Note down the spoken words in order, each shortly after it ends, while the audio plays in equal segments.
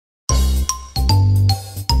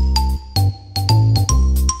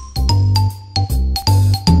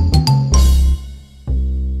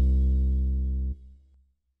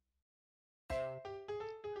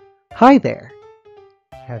Hi there!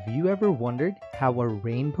 Have you ever wondered how a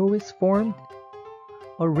rainbow is formed?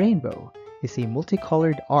 A rainbow is a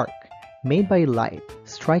multicolored arc made by light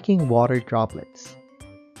striking water droplets.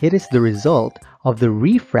 It is the result of the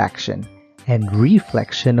refraction and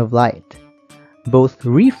reflection of light. Both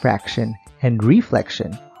refraction and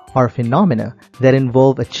reflection are phenomena that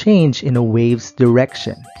involve a change in a wave's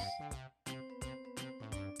direction.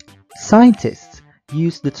 Scientists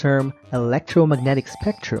use the term electromagnetic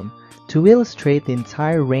spectrum to illustrate the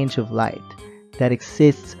entire range of light that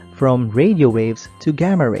exists from radio waves to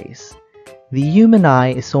gamma rays. The human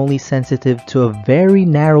eye is only sensitive to a very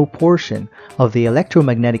narrow portion of the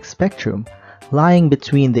electromagnetic spectrum lying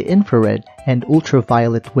between the infrared and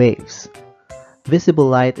ultraviolet waves. Visible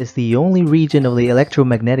light is the only region of the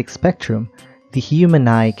electromagnetic spectrum the human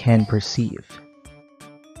eye can perceive.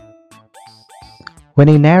 When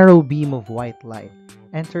a narrow beam of white light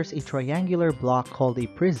enters a triangular block called a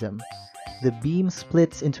prism, the beam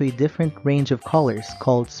splits into a different range of colors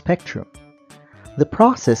called spectrum. The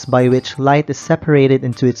process by which light is separated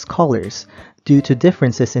into its colors due to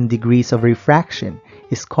differences in degrees of refraction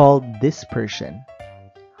is called dispersion.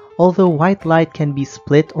 Although white light can be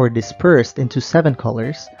split or dispersed into 7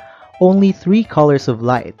 colors, only 3 colors of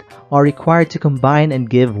light are required to combine and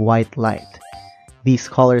give white light. These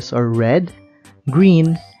colors are red,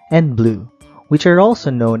 green, and blue, which are also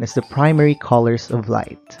known as the primary colors of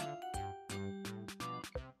light.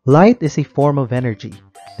 Light is a form of energy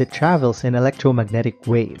that travels in electromagnetic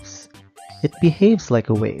waves. It behaves like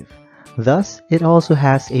a wave, thus it also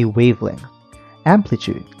has a wavelength,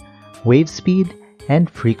 amplitude, wave speed, and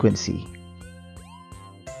frequency.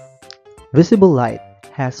 Visible light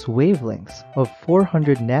has wavelengths of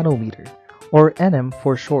 400 nanometer, or nm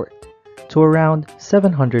for short, to around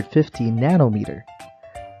 750 nanometer.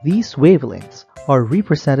 These wavelengths are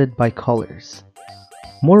represented by colors.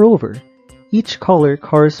 Moreover, each color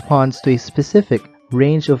corresponds to a specific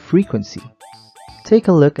range of frequency. Take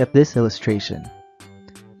a look at this illustration.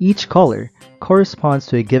 Each color corresponds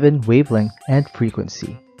to a given wavelength and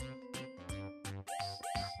frequency.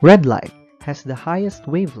 Red light has the highest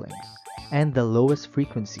wavelength and the lowest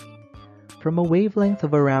frequency. From a wavelength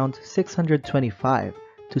of around 625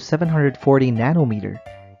 to 740 nanometer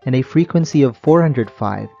and a frequency of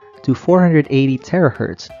 405 to 480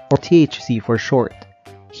 terahertz, or THz for short,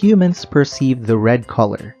 humans perceive the red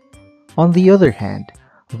color. On the other hand,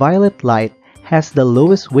 violet light has the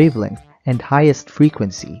lowest wavelength and highest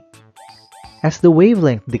frequency. As the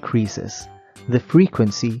wavelength decreases, the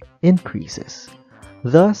frequency increases.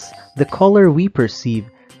 Thus, the color we perceive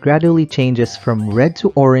gradually changes from red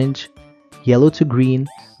to orange, yellow to green,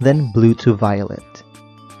 then blue to violet.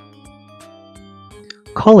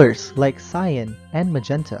 Colors like cyan and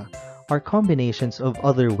magenta are combinations of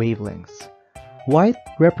other wavelengths. White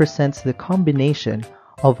represents the combination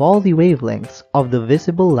of all the wavelengths of the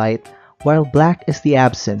visible light, while black is the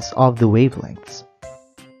absence of the wavelengths.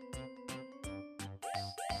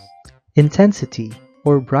 Intensity,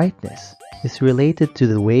 or brightness, is related to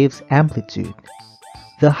the wave's amplitude.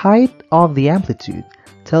 The height of the amplitude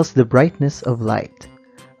tells the brightness of light.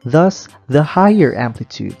 Thus, the higher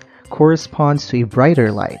amplitude corresponds to a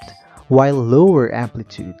brighter light, while lower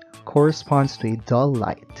amplitude corresponds to a dull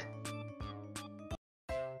light.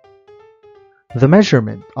 The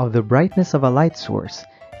measurement of the brightness of a light source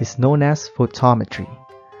is known as photometry.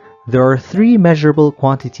 There are 3 measurable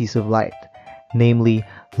quantities of light, namely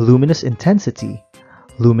luminous intensity,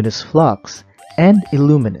 luminous flux, and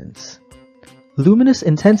illuminance. Luminous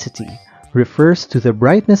intensity refers to the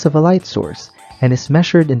brightness of a light source and is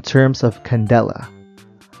measured in terms of candela.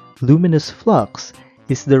 Luminous flux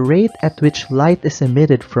is the rate at which light is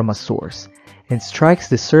emitted from a source and strikes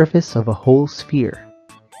the surface of a whole sphere.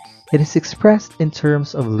 It is expressed in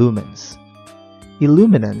terms of lumens.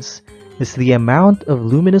 Illuminance is the amount of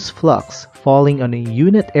luminous flux falling on a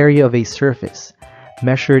unit area of a surface,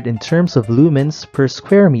 measured in terms of lumens per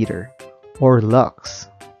square meter, or lux.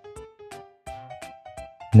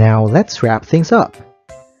 Now let's wrap things up.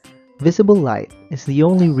 Visible light is the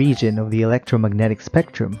only region of the electromagnetic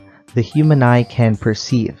spectrum the human eye can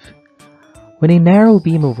perceive. When a narrow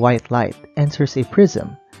beam of white light enters a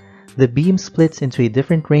prism, the beam splits into a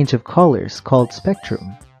different range of colors called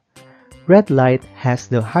spectrum. Red light has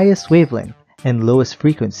the highest wavelength and lowest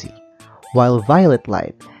frequency, while violet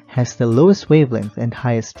light has the lowest wavelength and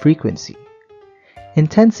highest frequency.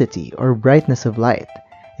 Intensity, or brightness of light,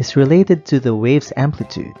 is related to the wave's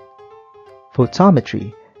amplitude.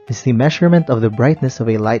 Photometry is the measurement of the brightness of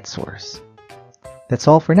a light source. That's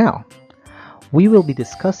all for now. We will be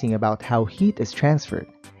discussing about how heat is transferred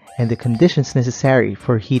and the conditions necessary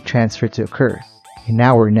for heat transfer to occur in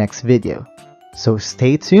our next video. So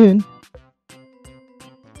stay tuned.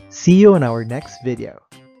 See you in our next video.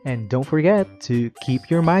 And don't forget to keep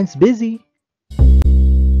your minds busy.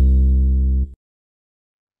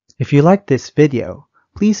 If you like this video,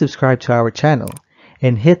 please subscribe to our channel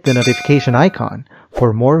and hit the notification icon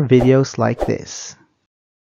for more videos like this.